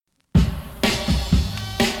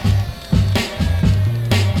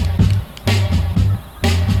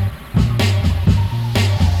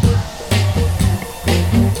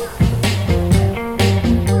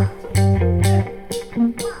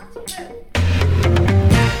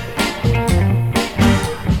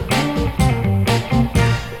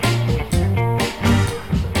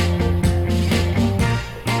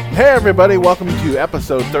Hey everybody, welcome to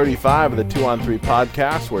episode 35 of the 2 on 3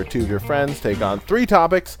 podcast, where two of your friends take on three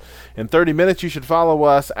topics in 30 minutes. You should follow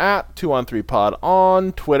us at 2 on 3 pod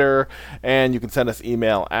on Twitter, and you can send us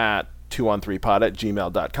email at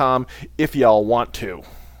 2on3pod@gmail.com if y'all want to.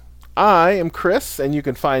 I am Chris, and you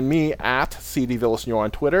can find me at CD Villasenor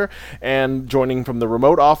on Twitter, and joining from the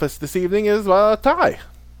remote office this evening is Ty.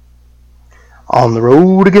 On the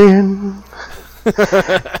road again.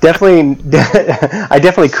 I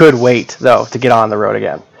definitely could wait, though, to get on the road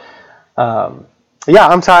again. Yeah,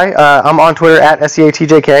 I'm Ty. I'm on Twitter at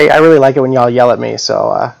SEATJK. I really like it when y'all yell at me,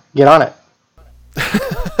 so get on it.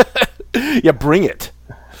 Yeah, bring it.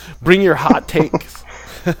 Bring your hot takes.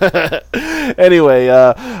 Anyway,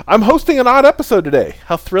 I'm hosting an odd episode today.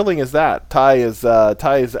 How thrilling is that? Ty is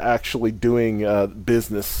actually doing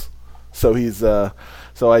business, so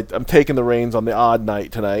I'm taking the reins on the odd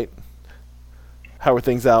night tonight. How are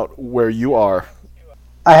things out where you are?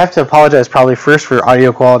 I have to apologize probably first for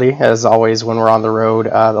audio quality, as always when we're on the road.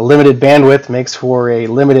 The limited bandwidth makes for a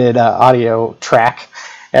limited audio track,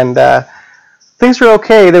 and things are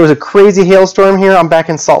okay. There was a crazy hailstorm here. I'm back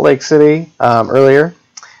in Salt Lake City earlier,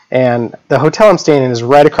 and the hotel I'm staying in is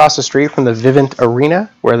right across the street from the Vivint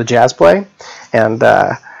Arena where the Jazz play, and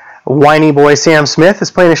whiny boy Sam Smith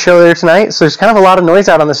is playing a show there tonight, so there's kind of a lot of noise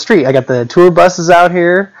out on the street. I got the tour buses out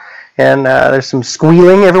here, and there's some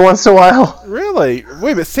squealing every once in a while. Really?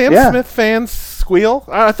 Wait a minute, Sam Smith fans squeal?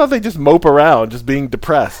 I thought they just mope around, just being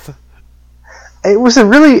depressed. It was a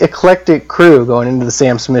really eclectic crew going into the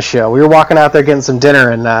Sam Smith show. We were walking out there getting some dinner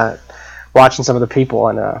and watching some of the people.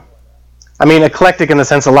 And I mean, eclectic in the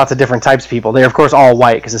sense of lots of different types of people. They're, of course, all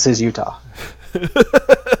white because this is Utah.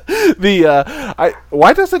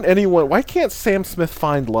 Why can't Sam Smith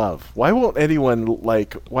find love? Why won't anyone why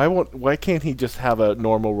can't he just have a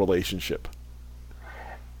normal relationship?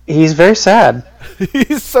 He's very sad.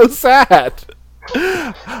 He's so sad.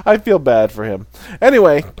 I feel bad for him.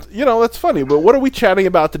 Anyway, that's funny, but what are we chatting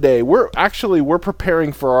about today? We're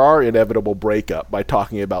preparing for our inevitable breakup by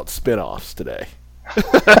talking about spin-offs today.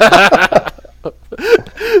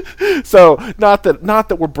 So not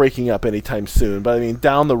that we're breaking up anytime soon, but I mean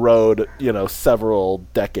down the road, several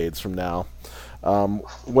decades from now,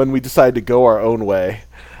 when we decide to go our own way.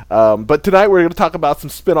 But tonight we're going to talk about some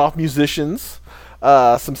spin-off musicians,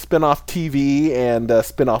 some spin-off TV and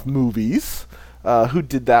spin-off movies, who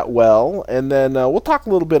did that well, and then we'll talk a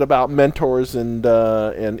little bit about mentors and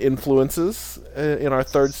influences in our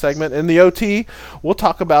third segment. In the OT, we'll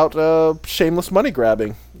talk about shameless money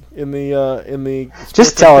grabbing. In the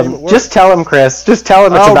just tell him, Chris. Just tell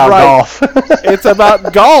him it's about golf. It's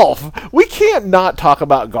about golf. We can't not talk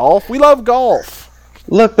about golf. We love golf.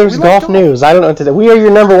 Look, there's golf news. I don't know what to do. We are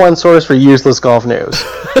your number one source for useless golf news.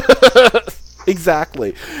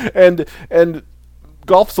 Exactly, and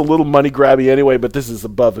golf's a little money grabby anyway, but this is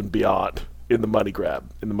above and beyond in the money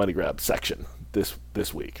grab section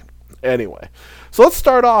this week. Anyway, so let's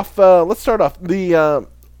start off. We're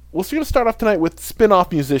going to start off tonight with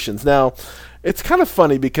spin-off musicians. Now, it's kind of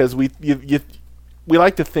funny because we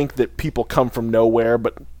like to think that people come from nowhere,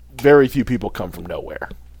 but very few people come from nowhere,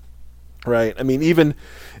 right? I mean, even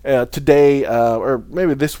today, or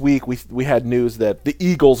maybe this week, we had news that the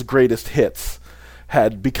Eagles' greatest hits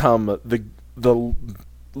had become the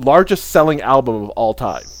largest selling album of all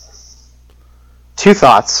time. Two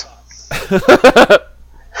thoughts. Is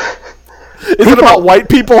it about white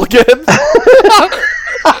people again?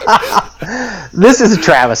 This is a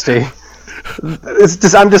travesty.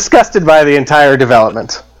 I'm disgusted by the entire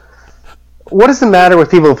development. What is the matter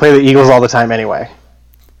with people who play the Eagles all the time anyway?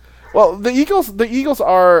 Well, the Eagles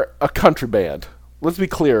are a country band. Let's be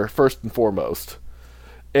clear, first and foremost.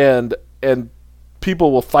 And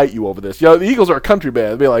people will fight you over this. The Eagles are a country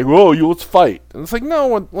band. They'll be like, whoa, let's fight. And it's like,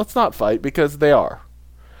 no, let's not fight, because they are.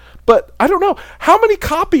 But I don't know how many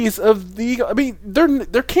copies of the Eagles. I mean,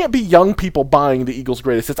 there can't be young people buying the Eagles'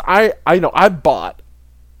 greatest hits. I know I bought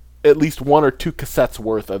at least one or two cassettes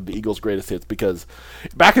worth of the Eagles' greatest hits, because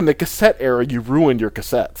back in the cassette era, you ruined your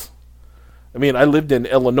cassettes. I mean, I lived in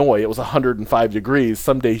Illinois. It was 105 degrees.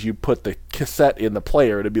 Some days you put the cassette in the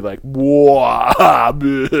player, it'd be like, whoa, and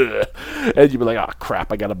you'd be like, oh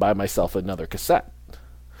crap, I got to buy myself another cassette.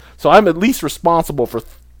 So I'm at least responsible for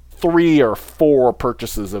 3 or 4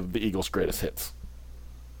 purchases of the Eagles' greatest hits.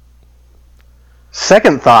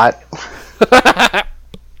 Second thought.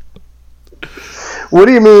 What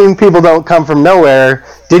do you mean people don't come from nowhere?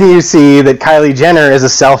 Didn't you see that Kylie Jenner is a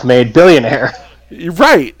self-made billionaire?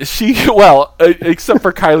 Right. Except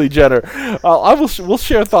for Kylie Jenner. We'll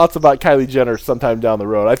share thoughts about Kylie Jenner sometime down the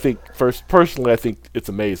road. I think, personally, I think it's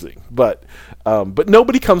amazing. But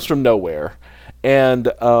nobody comes from nowhere. and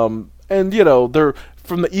they're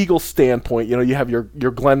from the Eagles' standpoint. You have your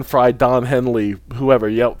Glenn Frey, Don Henley,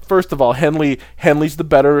 whoever. First of all, Henley's the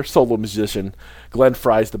better solo musician. Glenn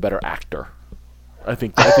Frey's the better actor. I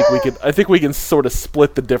think we can sort of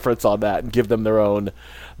split the difference on that and give them their own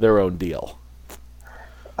deal.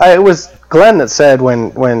 It was Glenn that said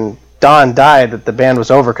when Don died that the band was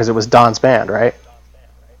over because it was Don's band, right?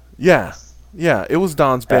 Yeah, it was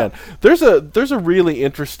Don's band. There's a really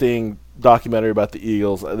interesting documentary about the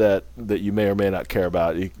Eagles that you may or may not care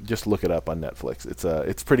about. You just look it up on Netflix.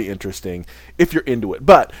 It's pretty interesting if you're into it.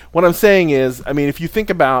 But what I'm saying is, I mean, if you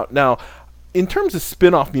think about now, in terms of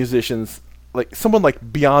spin-off musicians, like someone like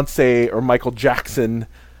Beyonce or Michael Jackson,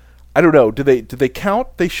 I don't know. Do they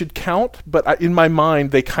count? They should count, but in my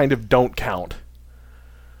mind, they kind of don't count.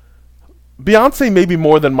 Beyonce maybe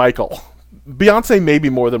more than Michael. Because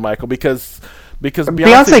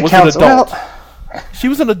Beyonce was counts, an adult. Well, she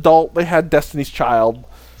was an adult. They had Destiny's Child,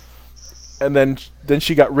 and then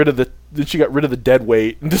she got rid of the dead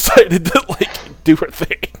weight and decided to do her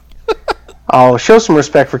thing. Oh, show some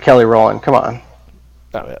respect for Kelly Rowland. Come on.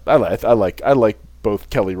 I like both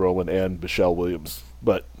Kelly Rowland and Michelle Williams,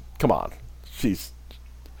 but come on,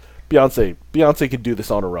 Beyonce could do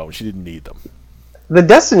this on her own. She didn't need them. The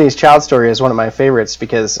Destiny's Child story is one of my favorites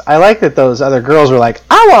because I like that those other girls were like,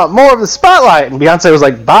 I want more of the spotlight, and Beyonce was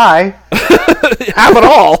like, bye. Have it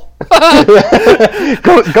all.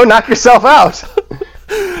 go knock yourself out.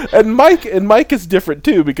 And Mike is different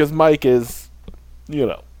too because Mike is,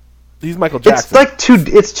 he's Michael Jackson.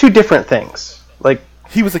 It's two different things. Like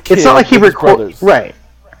he was a kid. It's not like he recorded right.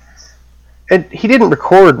 And he didn't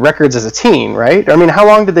record records as a teen, right? I mean, how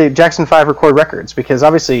long did the Jackson 5 record records? Because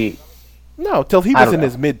obviously. No, till he was in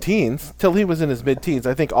his mid-teens.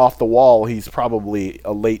 I think Off the Wall, he's probably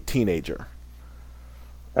a late teenager.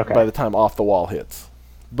 Okay. By the time Off the Wall hits.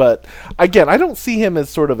 But, again, I don't see him as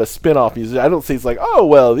sort of a spin-off musician. I don't see he's like, oh,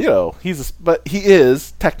 well, but he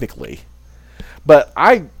is, technically. But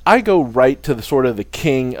I go right to the sort of the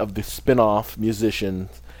king of the spin-off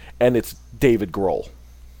musicians, and it's David Grohl.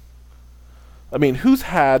 I mean, who's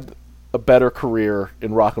had a better career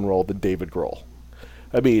in rock and roll than David Grohl?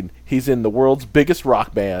 I mean, he's in the world's biggest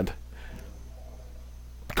rock band.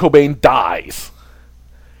 Cobain dies.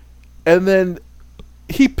 And then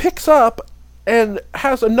he picks up and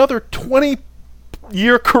has another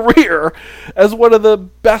 20-year career as one of the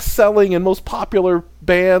best-selling and most popular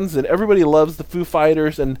bands, and everybody loves the Foo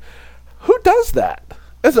Fighters. And who does that?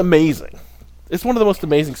 It's amazing. It's one of the most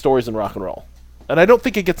amazing stories in rock and roll. And I don't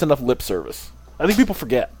think it gets enough lip service. I think people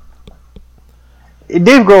forget.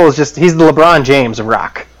 Dave Grohl is he's the LeBron James of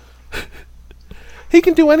rock. He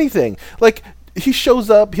can do anything. Like, he shows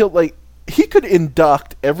up, he could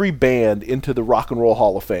induct every band into the Rock and Roll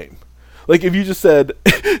Hall of Fame. Like, if you just said,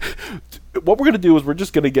 what we're going to do is we're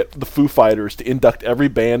just going to get the Foo Fighters to induct every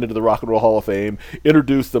band into the Rock and Roll Hall of Fame,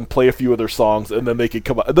 introduce them, play a few of their songs, and then they could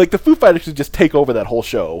come out. Like, the Foo Fighters could just take over that whole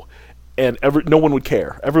show, and no one would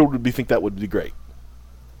care. Everyone would think that would be great.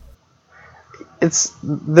 It's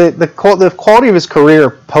the quality of his career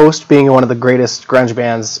post being one of the greatest grunge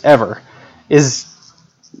bands ever is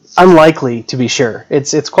unlikely to be sure.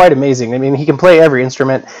 It's quite amazing. I mean, he can play every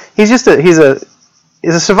instrument. He's a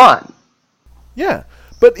savant. Yeah,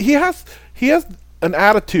 but he has an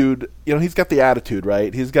attitude. He's got the attitude,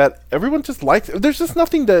 right? Everyone just likes it. There's just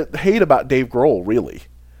nothing to hate about Dave Grohl, really.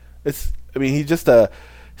 He's just a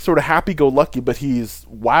sort of happy-go-lucky, but he's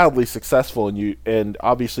wildly successful, and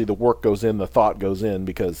obviously the work goes in, the thought goes in,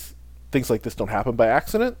 because things like this don't happen by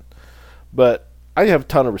accident. But I have a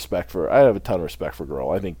ton of respect for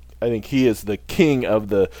Grohl. I think he is the king of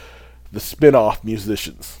the spin-off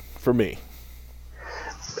musicians for me.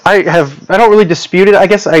 I don't really dispute it. I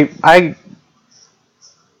guess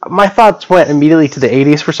my thoughts went immediately to the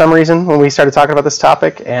 80s for some reason when we started talking about this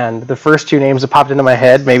topic, and the first two names that popped into my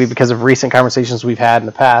head, maybe because of recent conversations we've had in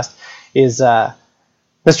the past, is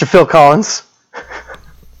Mr. Phil Collins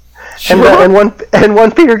sure. and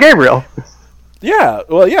one Peter Gabriel. Yeah,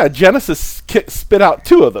 well, yeah. Genesis spit out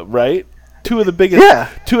two of them, right? Two of the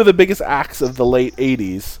biggest acts of the late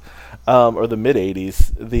 80s, or the mid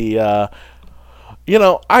 80s.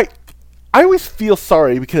 I always feel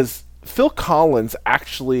sorry because Phil Collins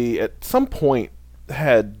actually at some point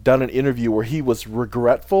had done an interview where he was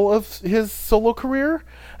regretful of his solo career,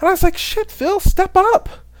 and I was like, shit, Phil, step up.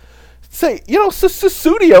 Say,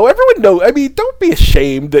 Sussudio, everyone knows. I mean, don't be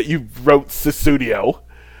ashamed that you wrote Sussudio.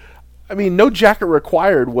 I mean, No Jacket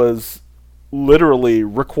Required was literally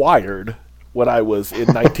required when I was in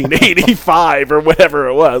 1985 or whatever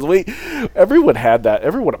it was. Everyone had that.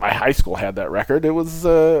 Everyone at my high school had that record. It was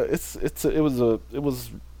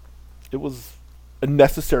a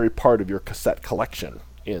necessary part of your cassette collection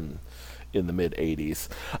in the mid '80s.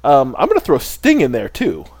 I'm going to throw Sting in there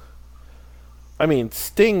too. I mean,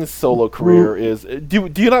 Sting's solo career is.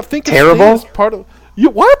 Do you not think terrible? Sting is part of you?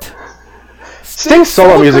 What? Sting's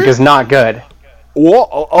solo music is not good.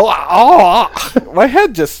 My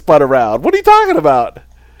head just spun around. What are you talking about?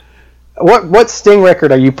 What Sting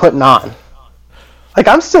record are you putting on? Like,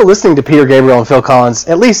 I'm still listening to Peter Gabriel and Phil Collins,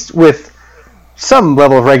 at least with some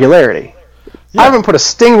level of regularity. Yeah. I haven't put a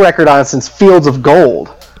Sting record on since Fields of Gold.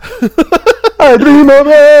 I dream of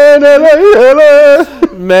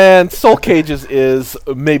it. Man, Soul Cages is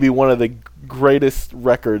maybe one of the greatest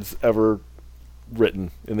records ever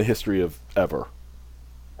written in the history of ever.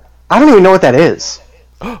 I don't even know what that is.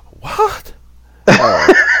 What?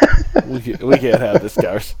 We can't have this,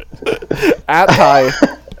 guys. at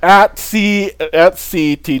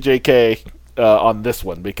CTJK on this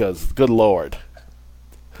one, because good lord,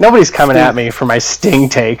 nobody's coming at me for my Sting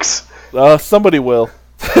takes. Somebody will.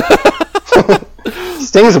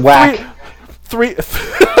 Sting's whack. Three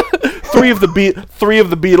of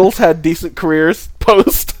the Beatles had decent careers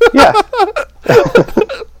post. Yeah.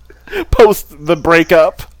 Post the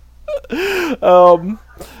breakup. You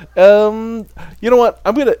know what?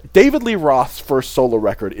 David Lee Roth's first solo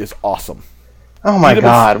record is awesome. Oh my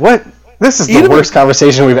God! What? This is the worst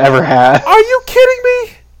conversation we've ever had. Are you kidding me?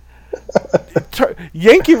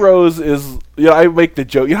 Yankee Rose is. I make the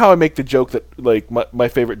joke. You know how I make the joke that like my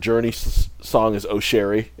favorite Journey song is "Oh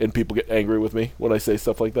Sherry," and people get angry with me when I say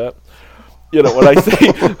stuff like that.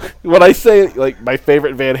 When I say like my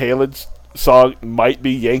favorite Van Halen song might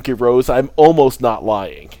be Yankee Rose, I'm almost not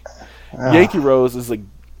lying. Yankee Rose is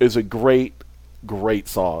a great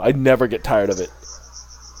song. I never get tired of it,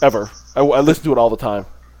 ever. I listen to it all the time.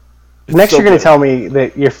 Next, you're going to tell me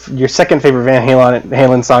that your second favorite Van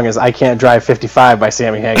Halen song is "I Can't Drive 55" by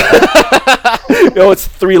Sammy Hagar. It's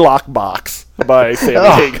 "Three Lock Box" by Sammy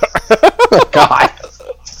Hagar. Oh, God.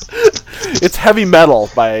 It's "Heavy Metal"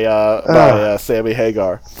 by Sammy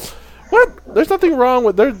Hagar. What? There's nothing wrong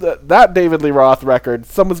with that David Lee Roth record.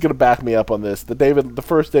 Someone's going to back me up on this. The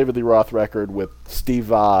first David Lee Roth record with Steve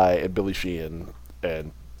Vai and Billy Sheehan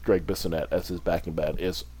and Greg Bissonette as his backing band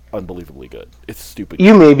is unbelievably good. It's stupid.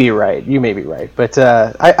 You may be right, but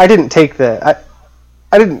I didn't take I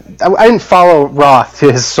didn't follow Roth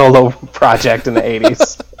to his solo project in the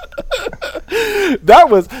 '80s. That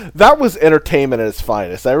was entertainment at its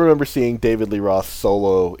finest. I remember seeing David Lee Roth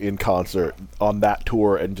solo in concert on that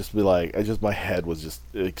tour and just be like, my head was just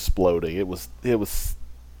exploding.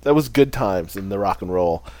 That was good times in the rock and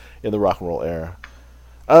roll era.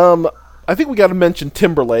 I think we got to mention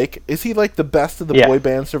Timberlake. Is he like the best of the boy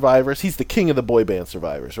band survivors? He's the king of the boy band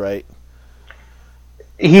survivors, right?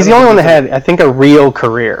 He's the only one that had, I think, a real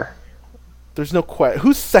career. There's no question.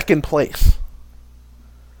 Who's second place?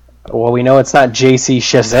 Well, we know it's not J.C.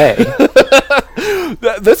 Chazet.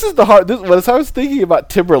 This is the hard. As I was thinking about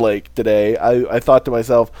Timberlake today, I thought to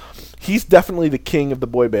myself, he's definitely the king of the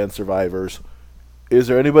boy band survivors. Is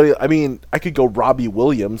there anybody? I mean, I could go Robbie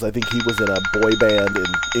Williams. I think he was in a boy band in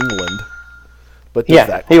England. But does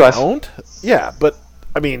that count? Yeah, but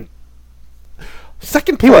I mean,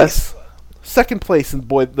 second place. Second place in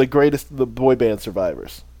the greatest the boy band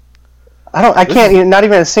survivors. I can't. Not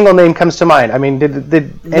even a single name comes to mind. I mean,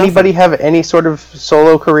 did anybody have any sort of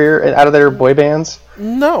solo career out of their boy bands?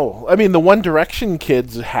 No. I mean, the One Direction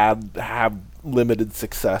kids have limited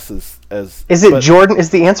success as. Is it Jordan? Is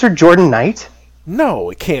the answer Jordan Knight? No,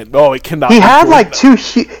 it can't. No, it cannot. He had like two.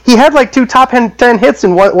 He had like two top 10 hits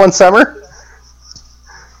in one summer.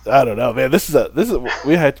 I don't know, man.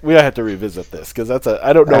 We had to revisit this because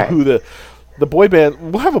I don't know who the boy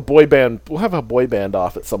band. We'll have a boy band. We'll have a boy band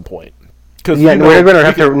off at some point. We're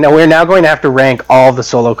now going to have to rank all the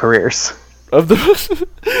solo careers of the.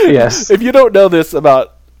 Yes. If you don't know this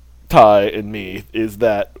about Ty and me, is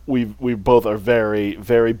that we both are very,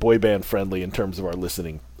 very boy band friendly in terms of our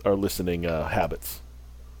listening habits.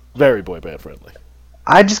 Very boy band friendly.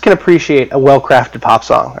 I just can appreciate a well-crafted pop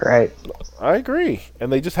song, all right? I agree.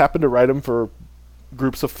 And they just happen to write them for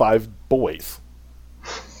groups of 5 boys.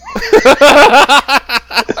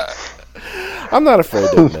 I'm not afraid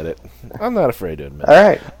to admit it. All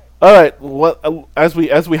right. All right. Well, as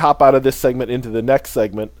we hop out of this segment into the next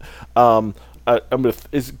segment, does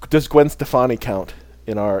Gwen Stefani count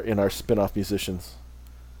in our spin-off musicians?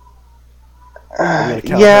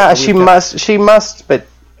 Yeah, she must, but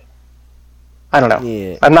I don't know.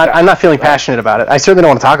 Yeah. I'm not feeling passionate about it. I certainly don't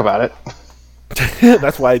want to talk about it.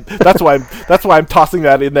 That's why I'm tossing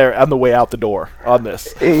that in there on the way out the door on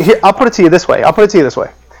this. I'll put it to you this way.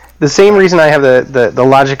 The same reason I have the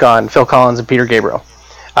logic on Phil Collins and Peter Gabriel.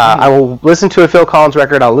 I will listen to a Phil Collins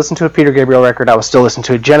record. I'll listen to a Peter Gabriel record. I will still listen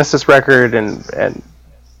to a Genesis record.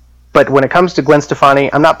 But when it comes to Gwen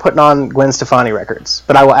Stefani, I'm not putting on Gwen Stefani records.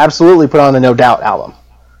 But I will absolutely put on the No Doubt album.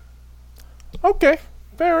 Okay,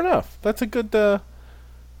 fair enough. That's a good. So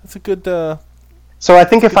I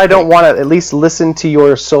think if I don't want to at least listen to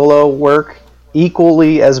your solo work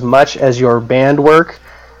equally as much as your band work,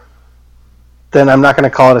 then I'm not going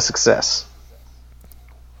to call it a success.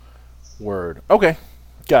 Word. Okay,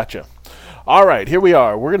 gotcha. All right, here we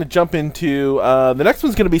are. We're going to jump into the next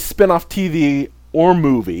one's going to be spin-off TV or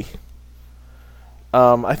movie.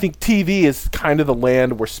 I think TV is kind of the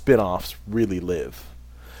land where spin-offs really live.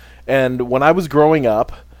 And when I was growing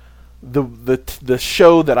up, the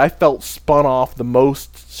show that I felt spun off the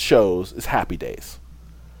most shows is Happy Days.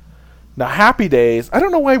 Now, Happy Days, I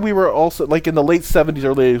don't know why we were also, like in the late 70s,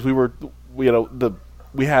 early 80s,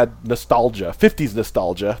 we had nostalgia, 50s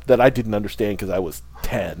nostalgia, that I didn't understand because I was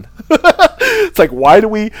 10. It's like, why do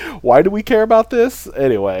we care about this?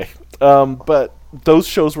 Anyway, but those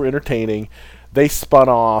shows were entertaining. They spun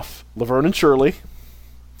off Laverne and Shirley.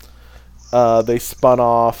 They spun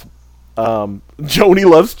off Joni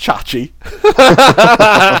Loves Chachi.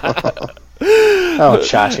 Oh,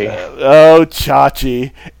 Chachi. Oh,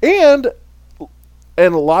 Chachi. And a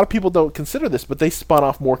lot of people don't consider this, but they spun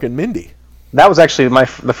off Mork and Mindy. That was actually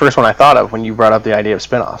the first one I thought of when you brought up the idea of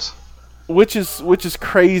spin-offs. Which is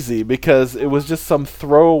crazy because it was just some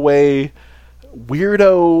throwaway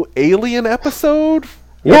weirdo alien episode.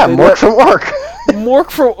 Yeah, Mork from Work.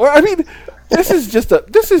 Mork from. I mean, this is just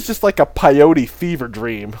like a peyote fever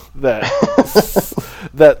dream that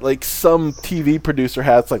that like some TV producer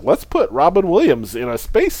has. Like, let's put Robin Williams in a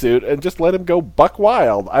spacesuit and just let him go buck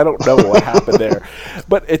wild. I don't know what happened there,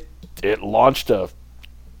 but it launched a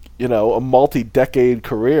multi-decade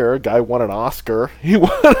career. Guy won an Oscar. He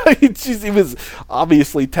was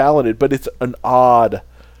obviously talented, but it's an odd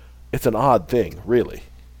thing, really.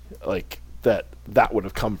 Like that would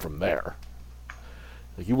have come from there.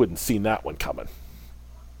 Like, you wouldn't seen that one coming.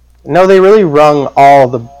 No, they really wrung all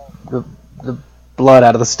the blood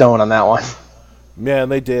out of the stone on that one. Man,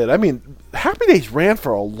 they did. I mean, Happy Days ran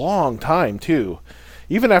for a long time too,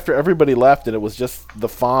 even after everybody left, and it was just the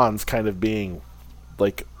Fonz kind of being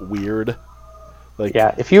like weird. Like,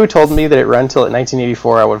 yeah, if you had told me that it ran till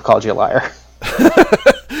 1984, I would have called you a liar.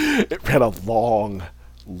 It ran a long,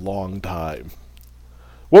 long time.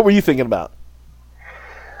 What were you thinking about?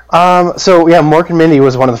 So yeah, Mork and Mindy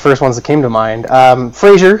was one of the first ones that came to mind.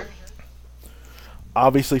 Frasier.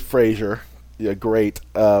 Obviously, Frasier. Yeah, great.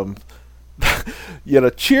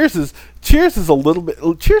 Cheers is a little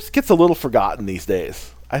bit. Cheers gets a little forgotten these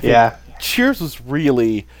days. I think. Yeah. Cheers was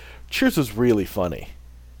really funny.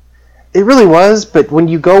 It really was, but when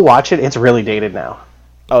you go watch it, it's really dated now.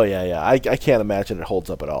 Oh yeah. I can't imagine it holds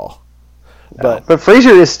up at all. No. But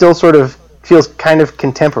Frasier is still sort of feels kind of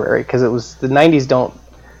contemporary because it was the 90s.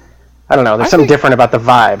 I don't know. There's something different about the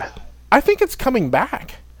vibe. I think it's coming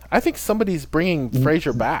back. I think somebody's bringing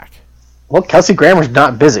Frasier back. Well, Kelsey Grammer's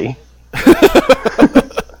not busy.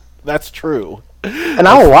 That's true. And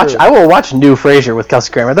I will watch new Frasier with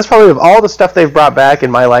Kelsey Grammer. That's probably, of all the stuff they've brought back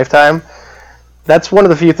in my lifetime, that's one of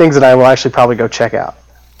the few things that I will actually probably go check out.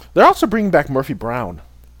 They're also bringing back Murphy Brown.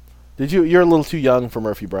 You're a little too young for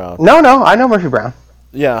Murphy Brown. No, I know Murphy Brown.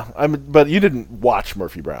 Yeah, but you didn't watch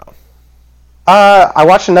Murphy Brown. I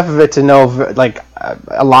watched enough of it to know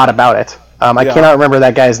a lot about it. I cannot remember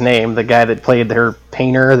that guy's name. The guy that played her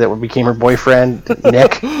painter that became her boyfriend,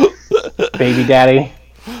 Nick, baby daddy.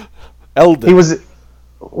 Eldon.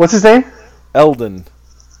 What's his name? Eldon.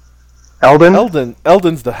 Eldon?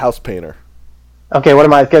 Eldon's the house painter. Okay, what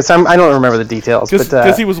am I? Because I don't remember the details.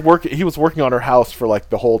 Because he was working on her house for like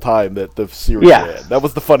the whole time that the series ran. That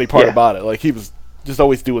was the funny part about it. Like, he was just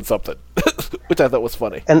always doing something, which I thought was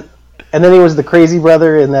funny. And then he was the crazy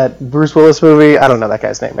brother in that Bruce Willis movie. I don't know that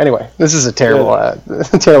guy's name. Anyway, this is a terrible,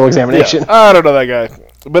 terrible examination. Yeah, I don't know that guy.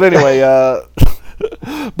 But anyway,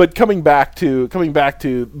 but coming back to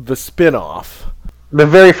the spin-off. The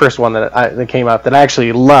very first one that came up that I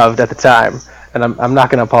actually loved at the time, and I'm not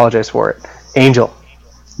going to apologize for it. Angel.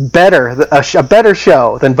 A better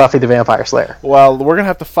show than Buffy the Vampire Slayer. Well, we're gonna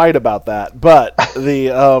have to fight about that, but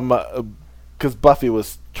because Buffy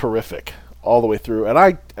was terrific all the way through, and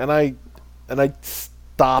I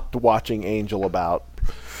stopped watching Angel about.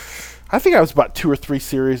 I think I was about 2 or 3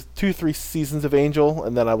 seasons of Angel,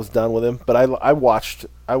 and then I was done with him. But I watched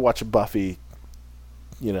Buffy,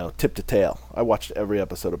 tip to tail. I watched every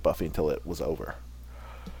episode of Buffy until it was over,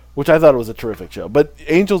 which I thought was a terrific show. But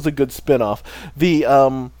Angel's a good spin-off.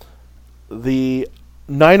 The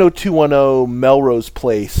 90210 Melrose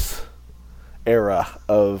Place era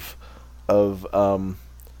of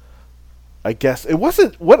I guess it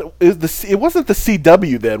wasn't what is the it wasn't the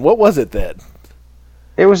CW then. What was it then?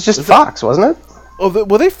 It was just Fox, wasn't it? Oh,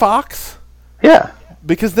 were they Fox? Yeah.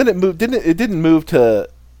 Because then it moved. Didn't it? It didn't move to.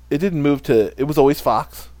 It didn't move to. It was always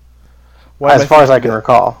Fox. Why as far as I can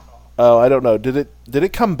recall. Oh, I don't know. Did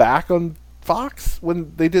it come back on Fox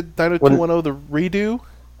when they did 90210 the redo?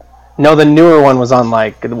 No, the newer one was on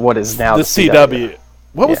like what is now the CW.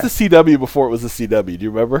 What was the CW before it was the CW? Do you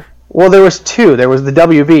remember? Well, there was two. There was the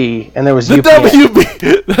WB and there was the UPN.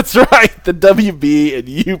 WB. That's right. The WB and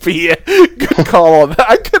UPN. Good call on that.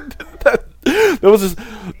 I couldn't.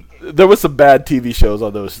 There was some bad TV shows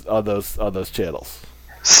on those channels.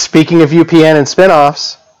 Speaking of UPN and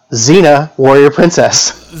spinoffs, Xena, Warrior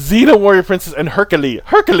Princess. Xena, Warrior Princess, and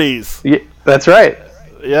Hercules. Yeah, that's right.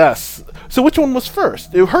 Yes. So which one was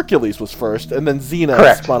first? Hercules was first, and then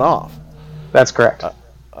Xena spun off. That's correct.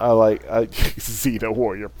 I like Xena,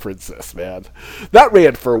 Warrior Princess, man. That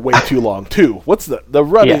ran for way too long too. What's the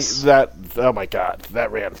running that? Oh my God,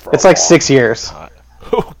 that ran for. It's like 6 years. Time.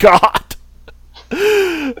 Oh God.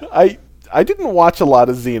 I didn't watch a lot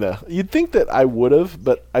of Xena. You'd think that I would have,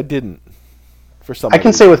 but I didn't. For some I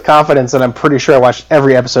can say with confidence that I'm pretty sure I watched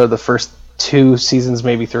every episode of the first 2 seasons,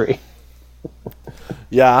 maybe 3.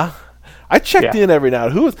 Yeah, I checked in every now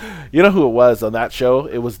and then. You know who it was on that show?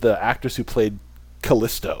 It was the actress who played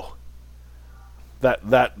Callisto. That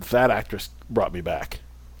actress brought me back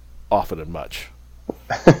often and much.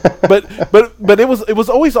 but it was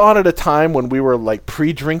always on at a time when we were like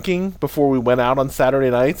pre-drinking before we went out on Saturday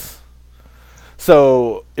nights.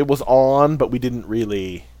 So it was on, but we didn't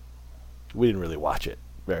really watch it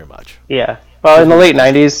very much. Yeah. Well, in the late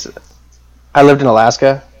 90s, I lived in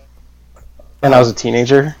Alaska, and I was a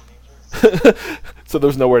teenager. So there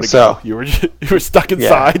was nowhere to go. You were stuck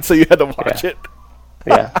inside, so you had to watch it.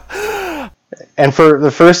 Yeah. And for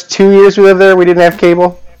the first 2 years we lived there, we didn't have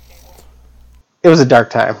cable. It was a dark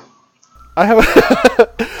time. I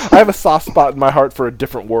have a soft spot in my heart for A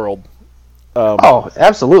Different World.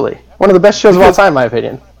 Absolutely. One of the best shows of all time, in my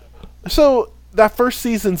opinion. So that first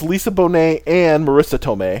season's Lisa Bonet and Marissa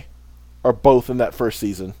Tomei are both in that first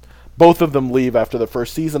season. Both of them leave after the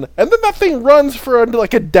first season, and then that thing runs for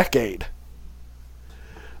like a decade.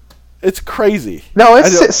 It's crazy. No,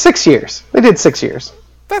 it's 6 years. They did 6 years.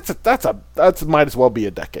 That's might as well be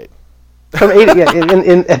a decade. From 80,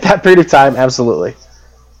 in at that period of time, absolutely.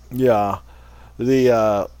 Yeah.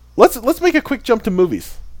 Let's make a quick jump to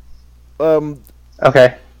movies.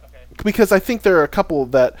 Okay. Because I think there are a couple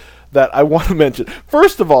that I want to mention.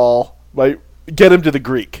 First of all, Get Him to the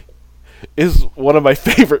Greek is one of my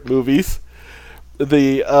favorite movies.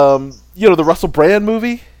 The the Russell Brand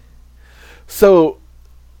movie. So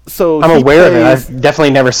I'm aware of it. I've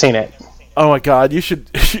definitely never seen it. Oh my God, you should.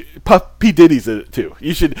 P. Diddy's in it too.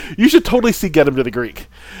 You should totally see Get Him to the Greek.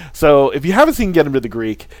 So if you haven't seen Get Him to the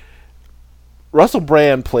Greek, Russell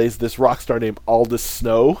Brand plays this rock star named Aldous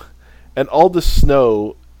Snow, and Aldous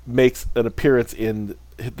Snow makes an appearance in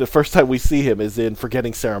the first time we see him is in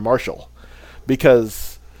Forgetting Sarah Marshall,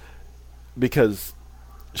 because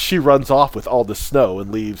she runs off with Aldous Snow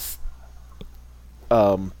and leaves.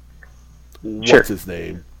 What's his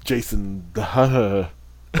name? Jason Segel.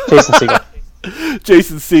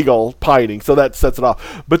 Jason Segel pining, so that sets it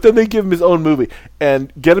off. But then they give him his own movie,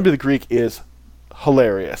 and Get Him to the Greek is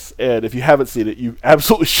hilarious. And if you haven't seen it, you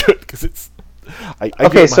absolutely should, because it's.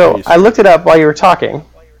 I looked it up while you were talking,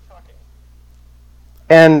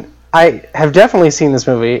 and I have definitely seen this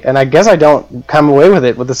movie, and I guess I don't come away with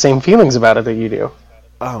it with the same feelings about it that you do.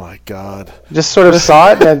 Oh my God! Just sort of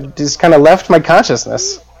saw it, and it just kind of left my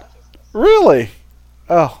consciousness. Really?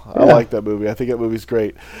 Oh, I like that movie. I think that movie's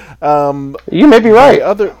great. You may be right.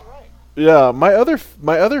 My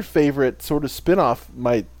other favorite sort of spin-off,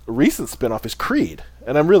 my recent spin-off is Creed,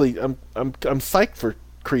 and I'm psyched for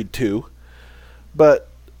Creed 2. But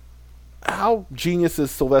how genius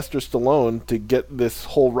is Sylvester Stallone to get this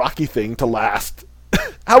whole Rocky thing to last?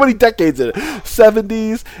 How many decades in it?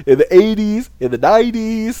 70s, in the 80s, in the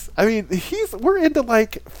 90s. I mean, we're into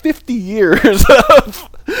like 50 years of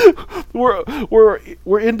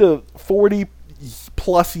we're into 40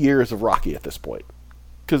 plus years of Rocky at this point.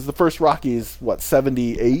 Because the first Rocky is what,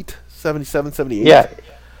 78, 77, 78. Yeah.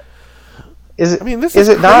 Is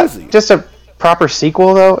it not just a proper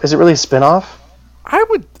sequel though? Is it really a spin-off? I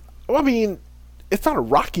mean, it's not a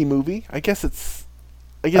Rocky movie. I guess it's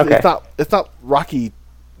it's not Rocky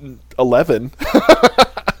 11.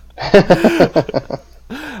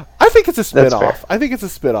 I think it's a spin-off. I think it's a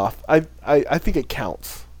spin-off. I think it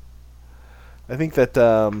counts. I think that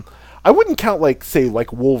I wouldn't count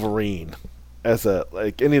like Wolverine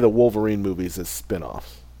like any of the Wolverine movies as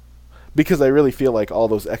spin-offs. Because I really feel like all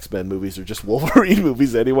those X-Men movies are just Wolverine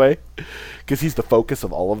movies anyway, because he's the focus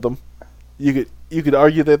of all of them. You could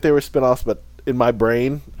argue that they were spin-offs, but in my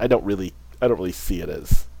brain, I don't really see it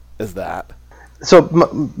as that. So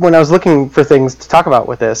when I was looking for things to talk about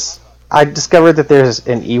with this, I discovered that there's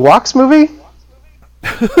an Ewoks movie.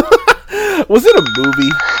 Was it a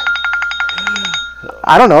movie?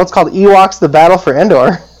 I don't know. It's called Ewoks: The Battle for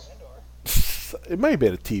Endor. It might have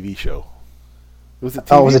been a TV show. Was it TV?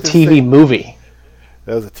 Oh, it was a TV movie.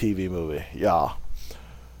 That was a TV movie. Yeah.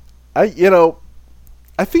 I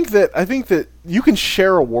think that you can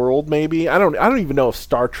share a world. Maybe I don't even know if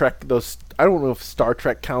Star Trek I don't know if Star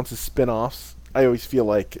Trek counts as spin-offs. I always feel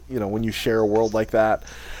like when you share a world like that,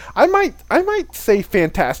 I might say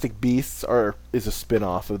Fantastic Beasts is a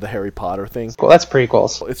spin-off of the Harry Potter thing. Well, that's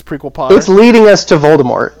prequels. It's prequel Potter. It's leading us to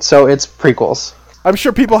Voldemort, so it's prequels. I'm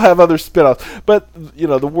sure people have other spin-offs, but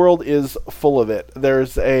the world is full of it.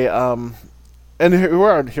 There's a and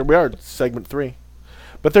here we are, segment 3.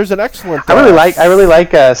 But there's an excellent. I really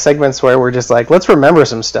like segments where we're just like, let's remember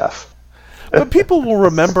some stuff. But people will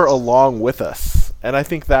remember along with us, and I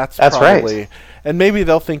think that's probably right. And maybe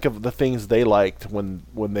they'll think of the things they liked when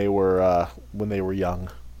they were young.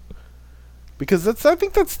 Because I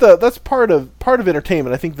think that's part of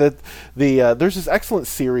entertainment. I think that there's this excellent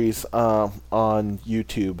series on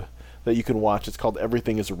YouTube that you can watch. It's called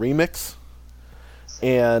Everything is a Remix.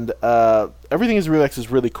 And Everything is a Remix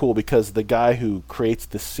is really cool because the guy who creates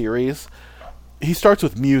this series, he starts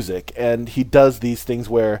with music, and he does these things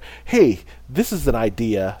where, hey, this is an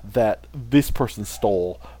idea that this person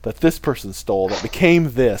stole, that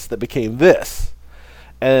became this.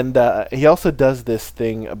 And he also does this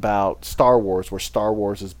thing about Star Wars, where Star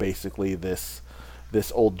Wars is basically this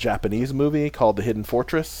old Japanese movie called The Hidden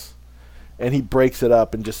Fortress. And he breaks it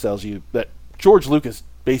up and just tells you that George Lucas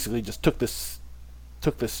basically just took this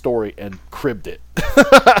story and cribbed it.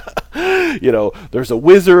 There's a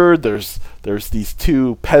wizard, there's these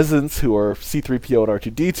two peasants who are C-3PO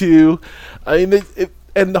and R2-D2. I mean,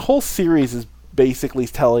 and the whole series is basically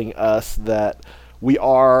telling us that we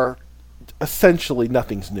are essentially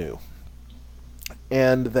nothing's new,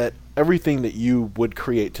 and that everything that you would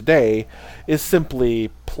create today is simply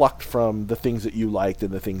plucked from the things that you liked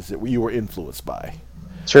and the things that you were influenced by.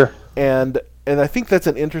 Sure. And I think that's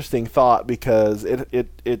an interesting thought because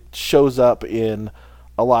it shows up in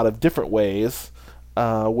a lot of different ways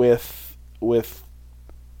with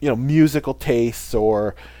musical tastes,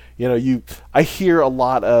 or I hear a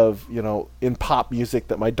lot of in pop music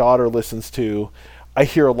that my daughter listens to. I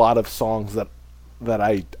hear a lot of songs that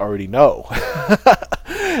I already know.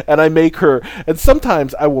 And I make her, and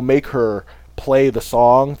sometimes I will make her play the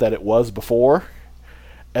song that it was before,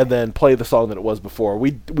 and then play the song that it was before.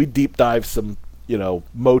 We deep dive some,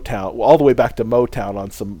 Motown, all the way back to Motown on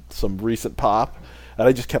some recent pop, and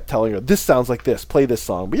I just kept telling her, this sounds like this, play this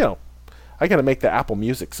song. But I gotta make the Apple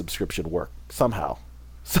Music subscription work somehow.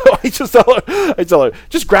 So I tell her,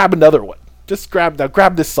 just grab another one. Just grab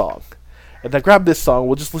this song. And then grab this song.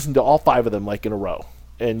 We'll just listen to all 5 of them like in a row,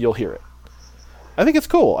 and you'll hear it. I think it's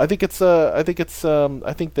cool. I think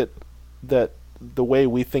that the way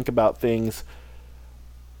we think about things,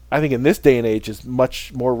 I think in this day and age, is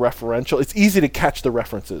much more referential. It's easy to catch the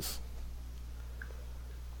references.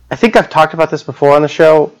 I think I've talked about this before on the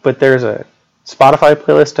show, but there's a Spotify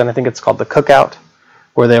playlist, and I think it's called The Cookout,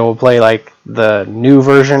 where they will play like the new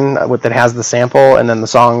version that has the sample and then the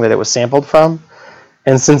song that it was sampled from.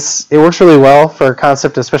 And since it works really well for a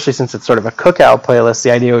concept, especially since it's sort of a cookout playlist, the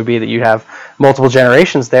idea would be that you have multiple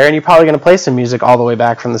generations there, and you're probably going to play some music all the way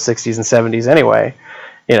back from the 60s and 70s anyway,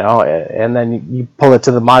 and then you pull it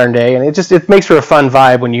to the modern day, and it makes for a fun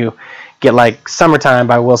vibe when you get like Summertime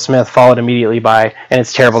by Will Smith followed immediately by, and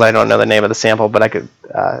it's terrible that I don't know the name of the sample, but I could,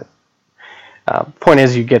 point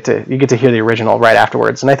is you get to hear the original right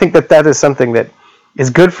afterwards. And I think that is something that is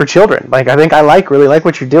good for children. Like, I think I really like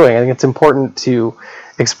what you're doing. I think it's important to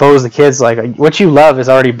expose the kids, like, what you love has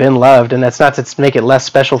already been loved, and that's not to make it less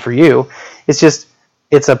special for you. It's just,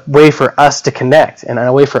 it's a way for us to connect and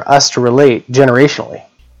a way for us to relate generationally.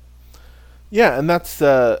 Yeah, and that's,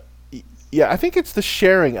 I think it's the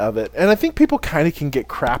sharing of it. And I think people kind of can get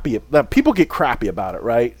crappy. People get crappy about it,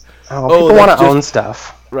 right? People want to own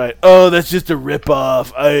stuff. Right. Oh, that's just a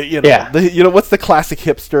ripoff. Yeah. What's the classic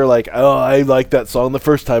hipster like? Oh, I like that song. The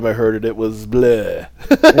first time I heard it, it was bleh.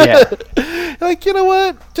 Yeah. Like, you know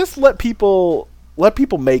what? Just let people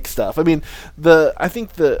make stuff. I mean, I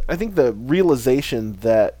think the realization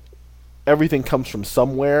that everything comes from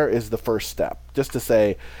somewhere is the first step. Just to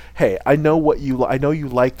say, hey, I know you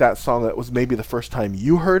like that song. That was maybe the first time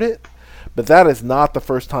you heard it, but that is not the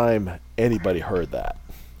first time anybody heard that.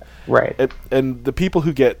 Right. And the people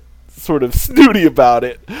who get sort of snooty about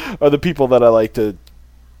it are the people that I like to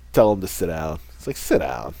tell them to sit down. It's like, sit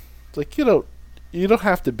down. It's like, you don't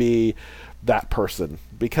have to be that person,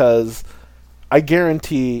 because I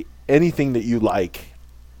guarantee anything that you like,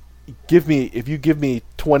 if you give me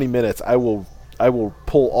 20 minutes, I will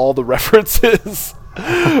pull all the references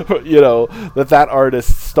that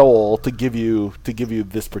artist stole to give you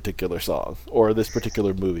this particular song or this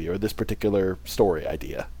particular movie or this particular story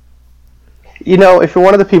idea. If you're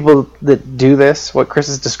one of the people that do this, what Chris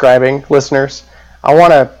is describing, listeners, I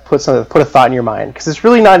want to put a thought in your mind, because it's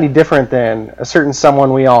really not any different than a certain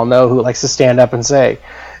someone we all know who likes to stand up and say,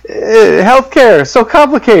 healthcare is so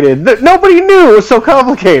complicated. Nobody knew it was so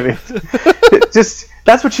complicated. Just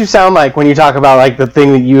that's what you sound like when you talk about like the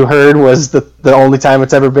thing that you heard was the only time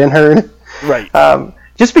it's ever been heard. Right.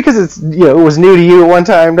 Just because it's it was new to you at one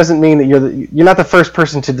time doesn't mean that you're not the first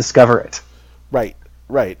person to discover it. Right.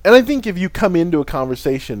 Right. And I think if you come into a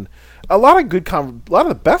conversation, a lot of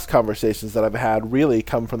the best conversations that I've had really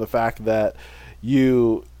come from the fact that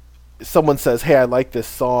someone says, "Hey, I like this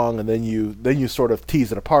song," and then you sort of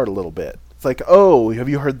tease it apart a little bit. It's like, "Oh, have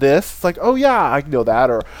you heard this?" It's like, "Oh yeah, I know that,"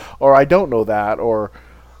 or "I don't know that," or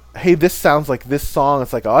 "Hey, this sounds like this song."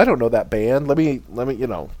 It's like, "Oh, I don't know that band. Let me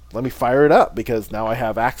fire it up, because now I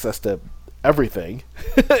have access to everything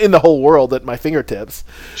in the whole world at my fingertips."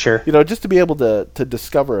 Sure. Just to be able to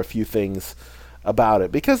discover a few things about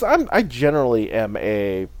it, because I generally am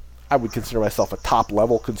I would consider myself a top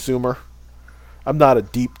level consumer. I'm not a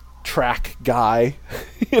deep track guy.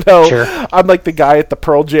 Sure. I'm like the guy at the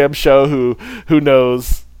Pearl Jam show who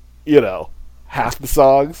knows half the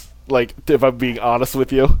songs, like, if I'm being honest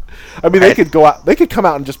with you. I mean, right. They could come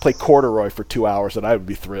out and just play Corduroy for 2 hours and I would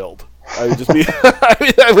be thrilled. I would just be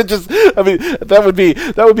that would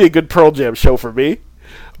be a good Pearl Jam show for me.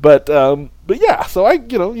 But yeah, so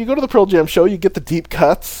you go to the Pearl Jam show, you get the deep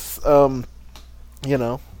cuts.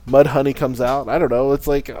 Mudhoney comes out. I don't know. It's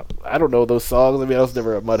like, I don't know those songs. I mean, I was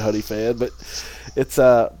never a Mudhoney fan, but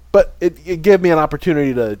it gave me an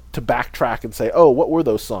opportunity to backtrack and say, oh, what were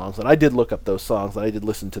those songs? And I did look up those songs, and I did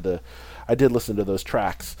listen to those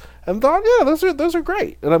tracks, and thought, yeah, those are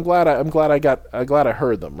great. And I'm glad I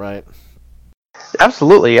heard them. Right.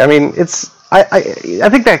 Absolutely. I mean, I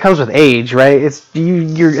think that comes with age, right? It's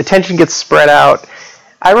your attention gets spread out.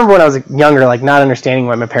 I remember when I was younger, like, not understanding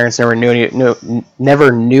why my parents never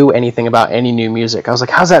knew anything about any new music. I was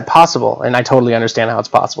like, how's that possible? And I totally understand how it's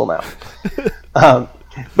possible now.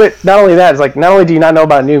 But not only that, it's like, not only do you not know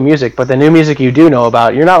about new music, but the new music you do know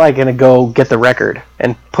about, you're not like going to go get the record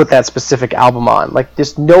and put that specific album on. Like,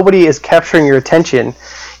 just nobody is capturing your attention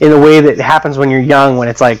in the way that happens when you're young, when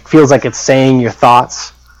it's like, feels like it's saying your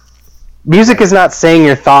thoughts. Music is not saying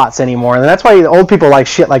your thoughts anymore, and that's why old people like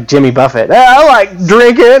shit like Jimmy Buffett. I like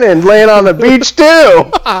drinking and laying on the beach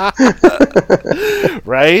too.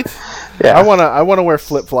 Right? Yeah. I wanna wear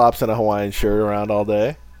flip flops and a Hawaiian shirt around all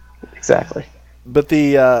day. Exactly. But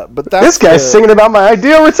that's this guy's singing about my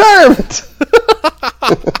ideal retirement.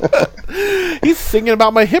 He's singing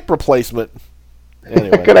about my hip replacement.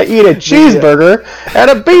 Anyway. Could I eat a cheeseburger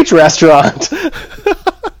at a beach restaurant?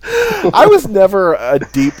 I was never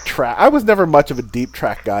much of a deep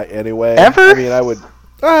track guy anyway. Ever? I mean,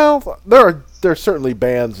 there are certainly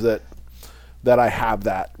bands that I have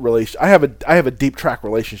that relation. I have a deep track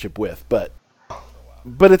relationship with, but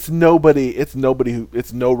it's no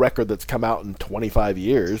record that's come out in 25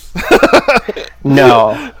 years.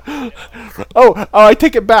 No. Oh, I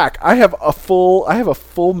take it back. I have a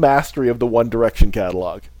full mastery of the One Direction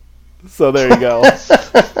catalog. So there you go.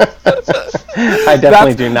 I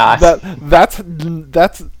definitely do not. That's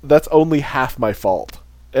only half my fault.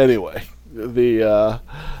 Anyway,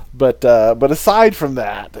 but aside from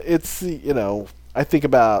that, it's I think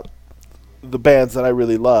about the bands that I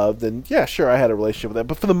really loved, and yeah, sure, I had a relationship with them,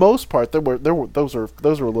 but for the most part, those were a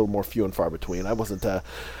little more few and far between. I wasn't a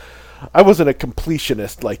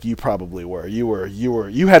completionist like you probably were.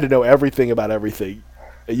 You had to know everything about everything.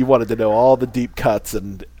 You wanted to know all the deep cuts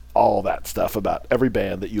and all that stuff about every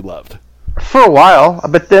band that you loved. For a while,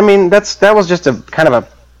 but I mean, that was just a kind of a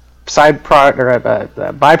side product or a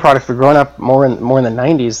byproduct for growing up more in the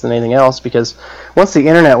 90s than anything else, because once the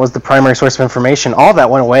internet was the primary source of information, all that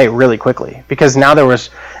went away really quickly, because now there was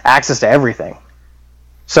access to everything.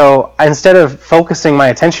 So instead of focusing my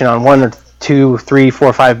attention on 1 or 2, 3,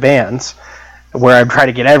 4, 5 bands where I'd try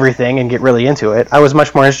to get everything and get really into it, I was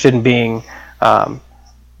much more interested in being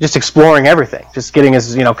just exploring everything, just getting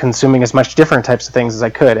consuming as much different types of things as I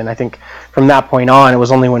could. And I think from that point on, it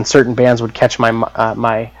was only when certain bands would catch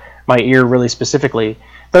my ear really specifically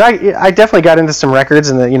But I definitely got into some records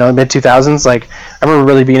in the mid 2000s. Like I remember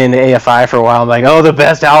really being into AFI for a while. I'm like, oh, the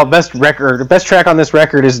best track on this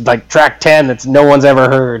record is like track 10 that no one's ever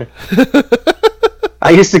heard.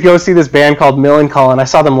 I used to go see this band called Millencolin. I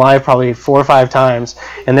saw them live probably 4 or 5 times.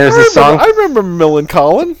 And there's this song. I remember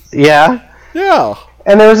Millencolin. Yeah. Yeah.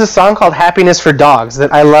 And there was a song called "Happiness for Dogs"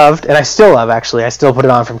 that I loved, and I still love. Actually, I still put it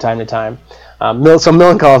on from time to time. So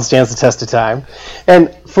Millencolin stands the test of time. And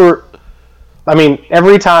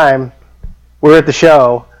every time we're at the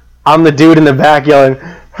show, I'm the dude in the back yelling,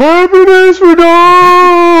 "Happiness for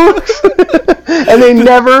Dogs!" And they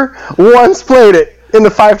never once played it in the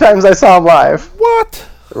 5 times I saw them live. What?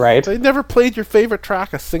 Right. They never played your favorite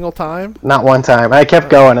track a single time? Not one time. I kept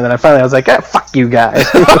going, and then I was like, fuck you guys.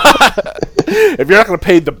 If you're not going to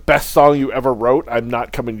play the best song you ever wrote, I'm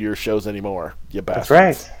not coming to your shows anymore, you bastards.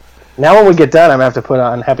 That's right. Now when we get done, I'm going to have to put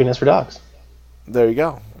on "Happiness for Dogs." There you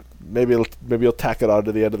go. Maybe you'll tack it on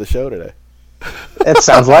to the end of the show today. It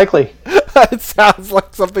sounds likely. It sounds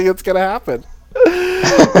like something that's going to happen.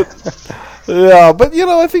 Yeah, but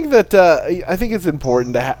I think that I think it's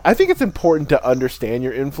important to understand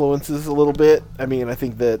your influences a little bit. I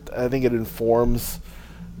think it informs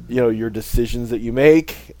your decisions that you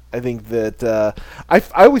make. I think that I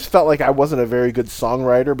always felt like I wasn't a very good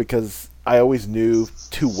songwriter because I always knew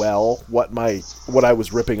too well what I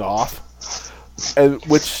was ripping off. And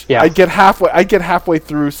I'd get halfway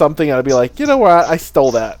through something and I'd be like, you know what, I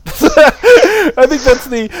stole that. I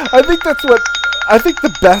think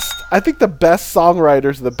the best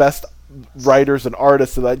songwriters, the best writers and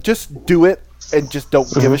artists are that just do it and just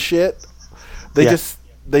don't give a shit. They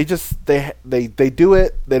do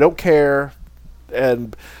it, they don't care,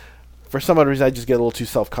 and for some odd reason I just get a little too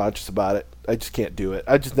self-conscious about it. I just can't do it.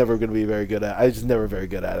 I just never going to be very good at it. I just never very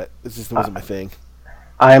good at it. It just wasn't my thing.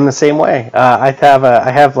 I am the same way. I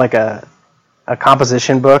have like a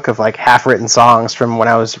composition book of like half-written songs from when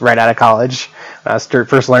I was right out of college. I was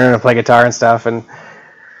first learning to play guitar and stuff, and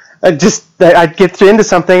I'd get into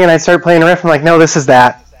something and I'd start playing a riff. I'm like, no, this is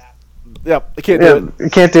that. Yep, I can't do it. I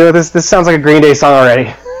can't do it. This sounds like a Green Day song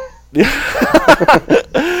already.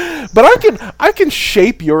 But I can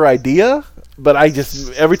shape your idea. But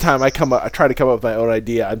every time I try to come up with my own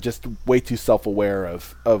idea, I'm just way too self-aware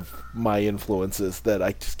of my influences that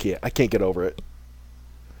I can't get over it.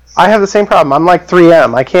 I have the same problem. I'm like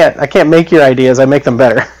 3M. I can't make your ideas. I make them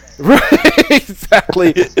better. Right,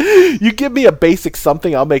 exactly. You give me a basic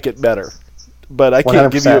something, I'll make it better. But I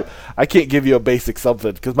can't 100%. give you a basic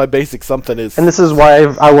something because my basic something is. And this is why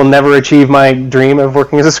I will never achieve my dream of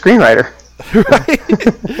working as a screenwriter.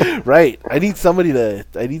 Right, right. I need somebody to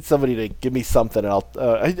give me something. And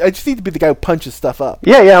I just need to be the guy who punches stuff up.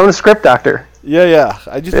 Yeah. I'm a script doctor. Yeah.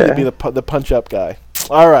 I just need to be the punch up guy.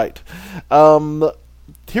 All right.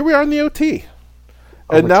 Here we are in the OT,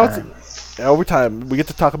 and now it's overtime. We get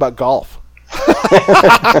to talk about golf.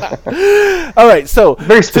 All right, so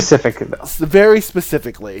very specific though. Very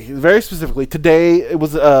specifically, today it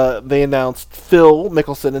was they announced Phil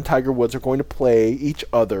Mickelson and Tiger Woods are going to play each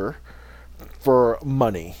other for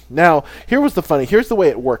money. Now, here's the way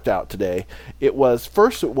it worked out today. It was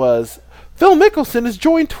Phil Mickelson has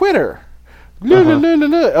joined Twitter.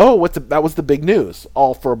 Oh, that was the big news,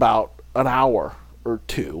 all for about an hour or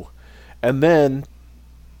two. And then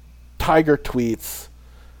Tiger tweets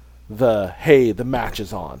the match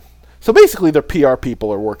is on. So basically their PR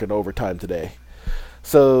people are working overtime today.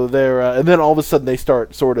 So they're and then all of a sudden they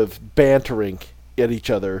start sort of bantering at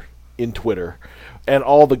each other in Twitter. And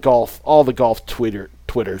all the golf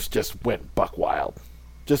Twitters just went buck wild.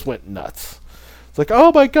 Just went nuts. It's like,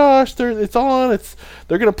 oh my gosh, it's on.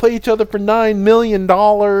 They're gonna play each other for $9 million,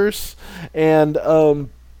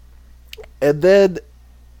 and then,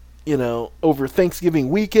 over Thanksgiving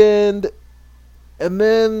weekend, and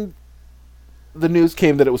then the news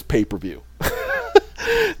came that it was pay-per-view.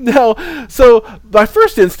 Now, so my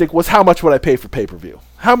first instinct was, how much would I pay for pay-per-view?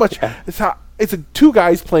 How much? Yeah. It's two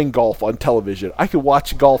guys playing golf on television. I could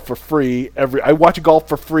watch golf for free I watch golf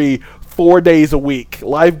for free 4 days a week.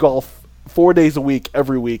 Live golf 4 days a week,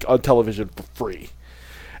 every week on television for free.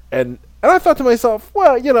 And I thought to myself,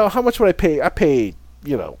 well, how much would I pay? I pay,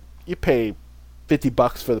 you pay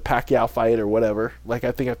 $50 for the Pacquiao fight or whatever. Like,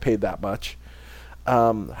 I think I paid that much.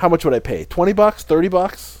 How much would I pay? $20,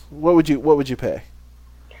 $30? What would you pay?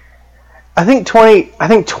 I think 20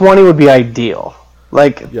 would be ideal.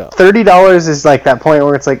 Like, $30 is like that point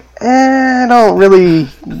where it's like, I don't really.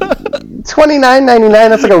 $29.99.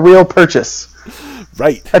 That's like a real purchase.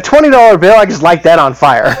 Right. A $20 bill, I just light that on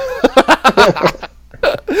fire.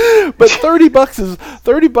 But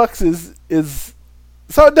 $30 is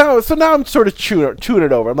now I'm sort of chewing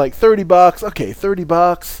it over. I'm like $30, okay,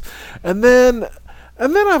 $30, and then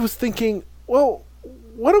I was thinking, well,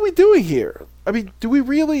 what are we doing here? I mean, do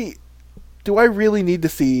I really need to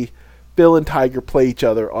see Phil and Tiger play each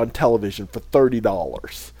other on television for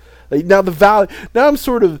 $30? Like, now I'm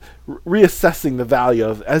sort of reassessing the value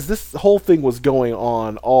of, as this whole thing was going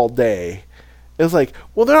on all day. It was like,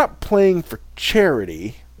 well, they're not playing for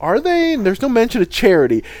charity, are they? And there's no mention of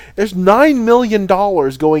charity. There's $9 million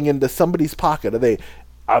going into somebody's pocket. Are they?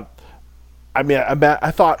 I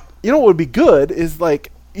thought, you know what would be good is,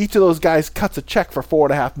 like, each of those guys cuts a check for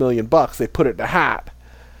 $4.5 million. They put it in a hat,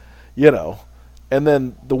 and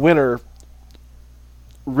then the winner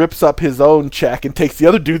rips up his own check and takes the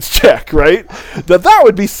other dude's check, right? That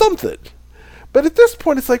would be something. But at this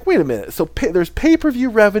point, it's like, wait a minute. So there's pay-per-view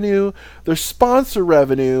revenue, there's sponsor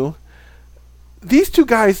revenue. These two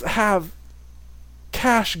guys have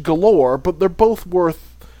cash galore, but they're both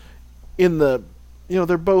worth they're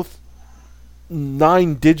both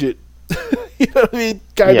 9-digit,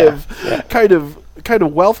 kind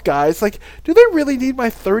of wealth guys. Like, do they really need my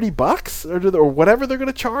 $30 or whatever they're going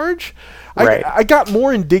to charge? Right. I got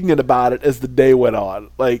more indignant about it as the day went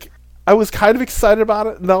on. Like, I was kind of excited about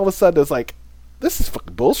it, and all of a sudden, I was like, this is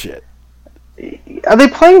fucking bullshit. Are they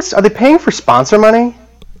paying for sponsor money?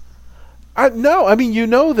 No, I mean, you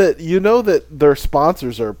know that their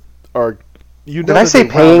sponsors are. Did I say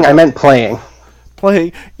paying? I meant playing.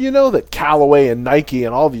 Playing. You know that Callaway and Nike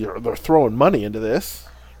and all of you they're throwing money into this,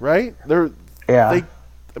 right? There's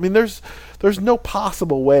no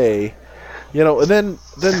possible way, And then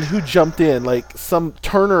who jumped in? Like, some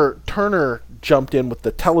Turner jumped in with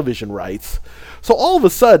the television rights. So all of a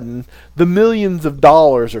sudden, the millions of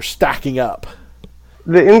dollars are stacking up.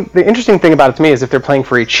 The interesting thing about it to me is if they're playing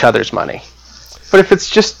for each other's money. But if it's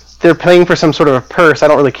just they're paying for some sort of a purse, I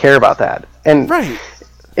don't really care about that. And right.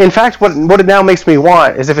 In fact, what it now makes me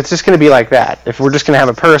want is if it's just going to be like that, if we're just going to have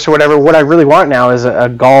a purse or whatever, what I really want now is a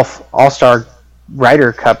golf all-star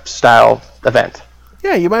Ryder Cup style event.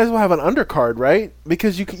 Yeah, you might as well have an undercard, right?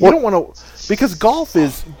 Because you don't want to, because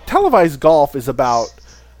televised golf is about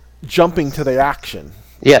jumping to the action.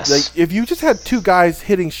 Yes. Like, if you just had two guys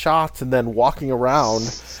hitting shots and then walking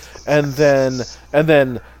around and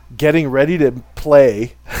then getting ready to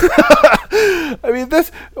play. I mean,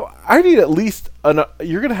 I need at least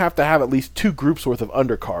you're going to have at least two groups worth of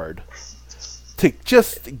undercard to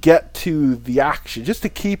just get to the action, just to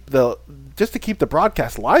keep the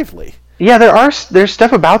broadcast lively. Yeah, there's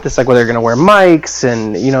stuff about this, like where they're going to wear mics,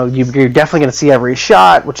 and you're definitely going to see every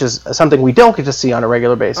shot, which is something we don't get to see on a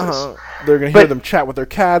regular basis. Uh-huh. They're going to hear them chat with their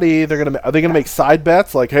caddy. Are they going to make side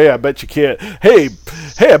bets like, hey, I bet you can't. Hey,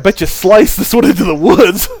 I bet you slice this one into the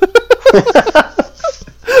woods.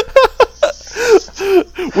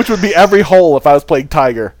 Which would be every hole if I was playing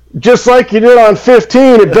Tiger. Just like you did on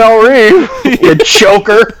 15 at Belle Reve, you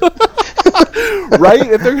choker. Right?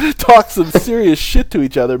 If they're going to talk some serious shit to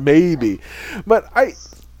each other, maybe. But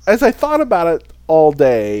as I thought about it all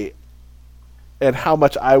day and how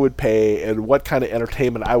much I would pay and what kind of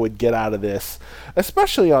entertainment I would get out of this,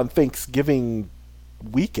 especially on Thanksgiving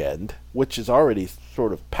weekend, which is already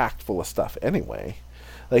sort of packed full of stuff anyway.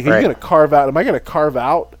 Like, am I going to carve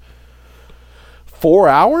out 4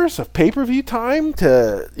 hours of pay-per-view time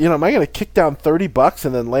to, am I going to kick down $30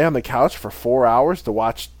 and then lay on the couch for 4 hours to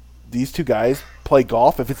watch these two guys play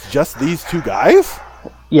golf if it's just these two guys?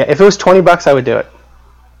 Yeah, if it was $20, I would do it.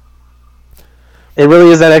 It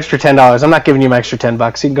really is that extra $10. I'm not giving you my extra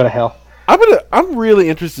 $10. You can go to hell. I'm really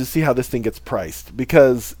interested to see how this thing gets priced,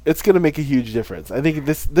 because it's going to make a huge difference. I think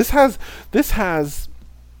this has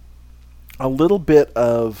a little bit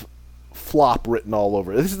of flop written all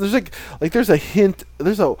over it. There's a hint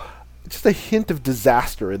of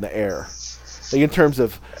disaster in the air. Like, in terms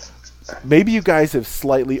of, maybe you guys have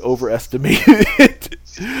slightly overestimated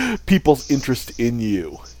people's interest in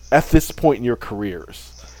you at this point in your careers.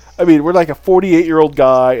 I mean, we're like a 48-year-old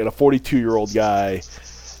guy and a 42-year-old guy,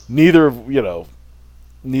 neither of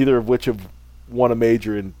which have won a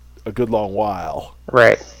major in a good long while.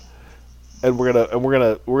 Right. And we're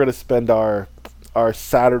gonna spend our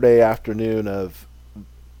Saturday afternoon of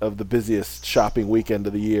the busiest shopping weekend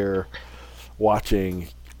of the year watching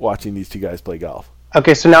these two guys play golf.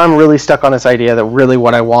 Okay, so now I'm really stuck on this idea that really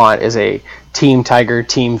what I want is a Team Tiger,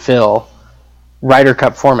 Team Phil Ryder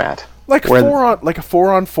Cup format. Like a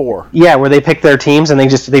 4-on-4. Yeah, where they pick their teams and they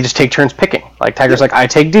just take turns picking. Like, Tiger's like, I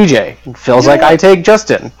take DJ, and Phil's like, I take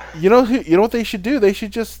Justin. You know what they should do? They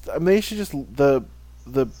should just the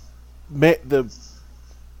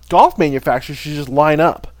golf manufacturers should just line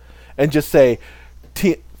up and just say,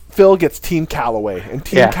 Phil gets Team Callaway, and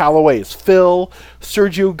Team Yeah. Callaway is Phil,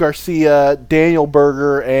 Sergio Garcia, Daniel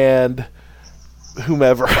Berger, and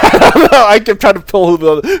whomever. I don't know. I kept trying to pull who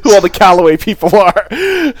all the Callaway people are.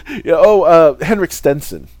 Henrik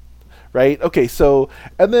Stenson, right? Okay, so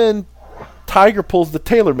and then Tiger pulls the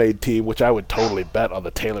TaylorMade team, which I would totally bet on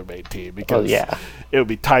the TaylorMade team because it would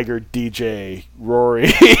be Tiger, DJ,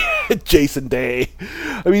 Rory, Jason Day.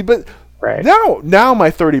 I mean, but Right. now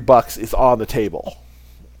my $30 is on the table.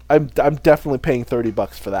 I'm definitely paying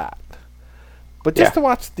 $30 for that. But just to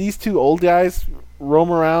watch these two old guys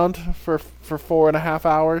roam around for 4.5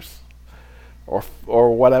 hours, or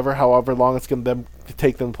whatever, however long it's going to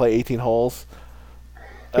take them to play 18 holes,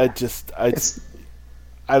 I'm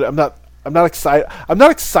not excited. I'm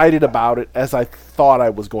not excited about it as I thought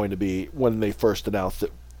I was going to be when they first announced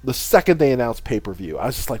it. The second they announced pay-per-view, I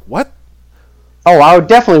was just like, "What?" Oh, I would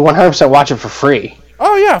definitely 100% watch it for free.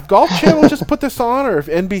 Oh yeah, if Golf Channel just put this on, or if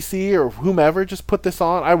NBC or whomever just put this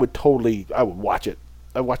on, I would watch it.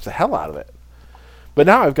 I'd watch the hell out of it. But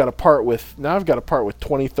now I've got to part with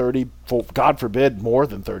 20, 30, God forbid, more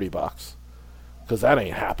than $30, because that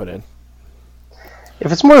ain't happening.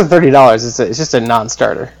 If it's more than $30, it's just a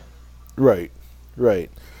non-starter. Right.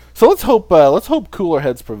 So let's hope cooler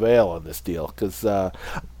heads prevail on this deal, because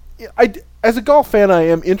as a golf fan, I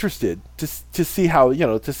am interested to see how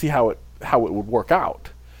it would work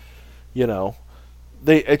out.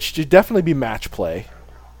 It should definitely be match play,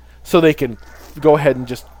 so they can go ahead and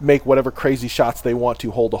just make whatever crazy shots they want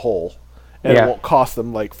to hole to hole, and it won't cost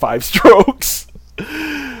them like 5 strokes.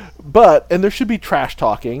 And there should be trash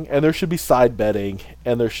talking, and there should be side betting,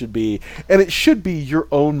 and it should be your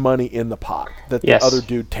own money in the pot that the other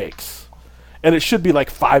dude takes, and it should be like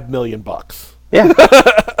 $5 million. Yeah.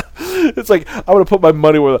 It's like I want to put my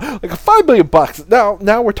money where like $5 million.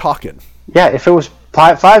 Now we're talking. Yeah, if it was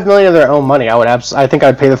 $5 million of their own money, I think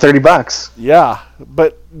I'd pay the $30. Yeah,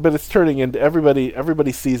 but it's turning into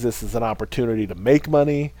everybody sees this as an opportunity to make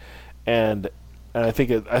money, and I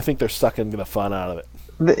think they're sucking the fun out of it.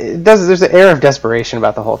 There's an air of desperation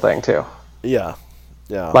about the whole thing too. Yeah.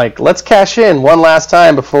 Like, let's cash in one last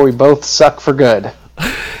time before we both suck for good.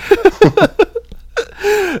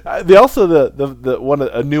 They also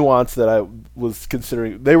a nuance that I was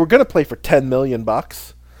considering. They were going to play for $10 million,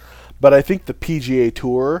 but I think the PGA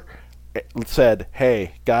Tour said,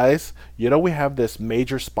 "Hey guys, we have this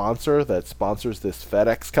major sponsor that sponsors this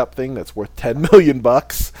FedEx Cup thing that's worth $10 million,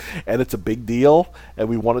 and it's a big deal, and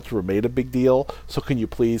we want it to remain a big deal. So can you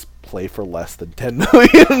please play for less than $10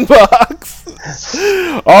 million?"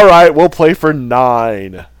 All right, we'll play for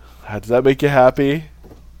 9. Does that make you happy?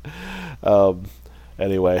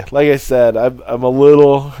 Anyway, like I said, I'm a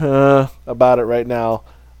little about it right now.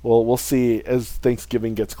 We'll see as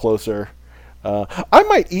Thanksgiving gets closer. I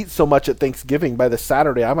might eat so much at Thanksgiving by this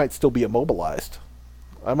Saturday, I might still be immobilized.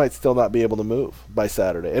 I might still not be able to move by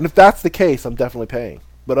Saturday. And if that's the case, I'm definitely paying.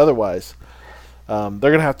 But otherwise, they're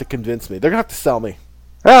going to have to convince me. They're going to have to sell me.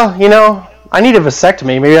 Well, I need a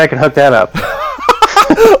vasectomy. Maybe I can hook that up.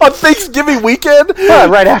 On Thanksgiving weekend?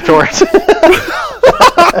 Right afterwards.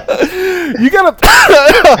 You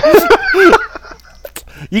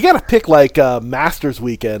gotta pick like Masters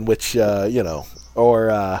weekend, which or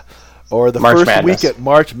the March first Madness. weekend,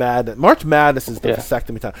 March Madness. March Madness is the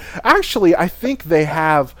vasectomy time. Actually, I think they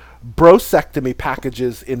have brosectomy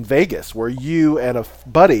packages in Vegas where you and a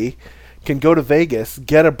buddy can go to Vegas,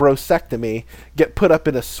 get a brosectomy, get put up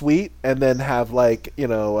in a suite, and then have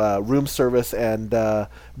room service and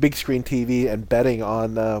big screen TV and betting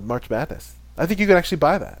on March Madness. I think you can actually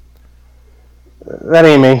buy that. That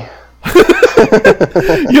ain't me.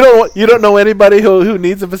 You don't know anybody who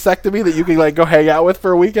needs a vasectomy that you can go hang out with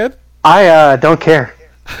for a weekend? I don't care.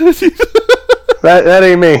 That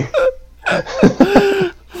ain't me.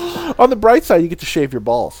 On the bright side, you get to shave your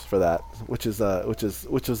balls for that, which is a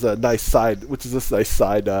nice side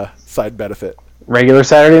benefit. Regular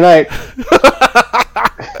Saturday night.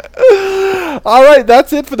 All right,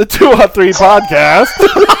 that's it for the 2 on 3 podcast.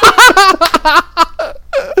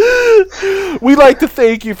 We'd like to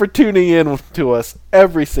thank you for tuning in to us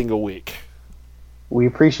every single week. We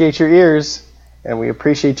appreciate your ears, and we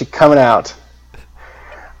appreciate you coming out.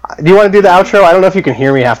 Do you want to do the outro? I don't know if you can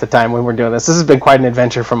hear me half the time when we're doing this. This has been quite an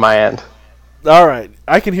adventure from my end. All right,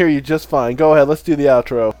 I can hear you just fine. Go ahead, let's do the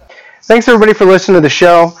outro. Thanks, everybody, for listening to the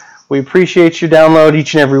show. We appreciate your download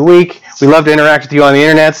each and every week. We love to interact with you on the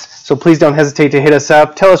internet, so please don't hesitate to hit us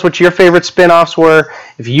up. Tell us what your favorite spin-offs were,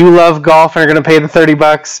 if you love golf and are going to pay the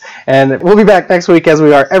 $30. And we'll be back next week, as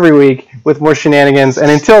we are every week, with more shenanigans. And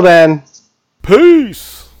until then,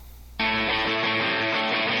 peace!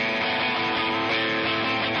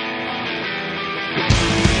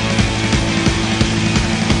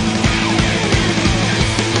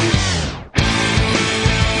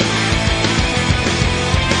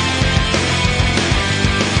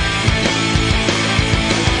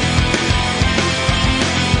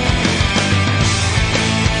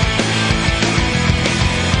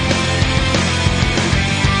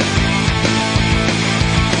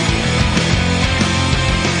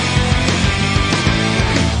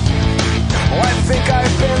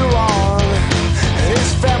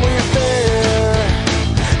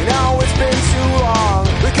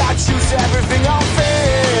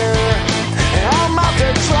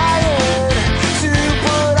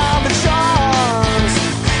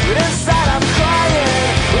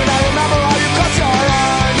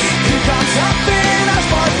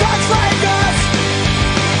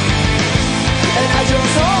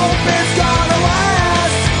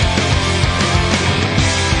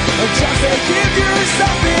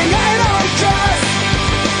 yourself in